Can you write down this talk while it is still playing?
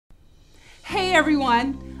Hey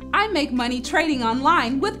everyone, I make money trading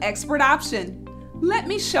online with Expert Option. Let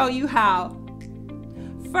me show you how.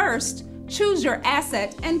 First, choose your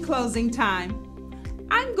asset and closing time.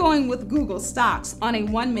 I'm going with Google stocks on a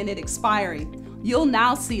 1-minute expiry. You'll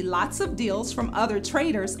now see lots of deals from other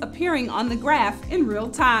traders appearing on the graph in real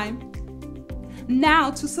time.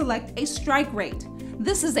 Now to select a strike rate.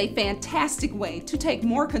 This is a fantastic way to take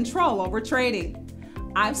more control over trading.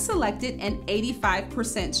 I've selected an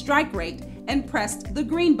 85% strike rate and pressed the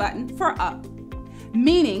green button for up,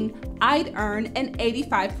 meaning I'd earn an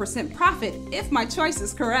 85% profit if my choice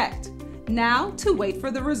is correct. Now to wait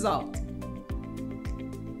for the result.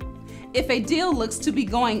 If a deal looks to be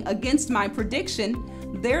going against my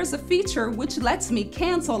prediction, there's a feature which lets me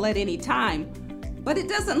cancel at any time. But it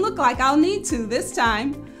doesn't look like I'll need to this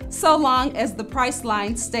time. So long as the price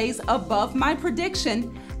line stays above my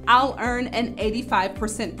prediction, I'll earn an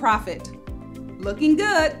 85% profit. Looking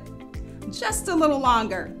good. Just a little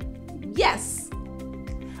longer. Yes!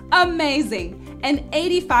 Amazing! An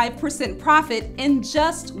 85% profit in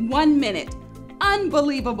just 1 minute.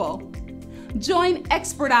 Unbelievable! Join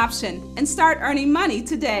Expert Option and start earning money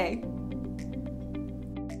today.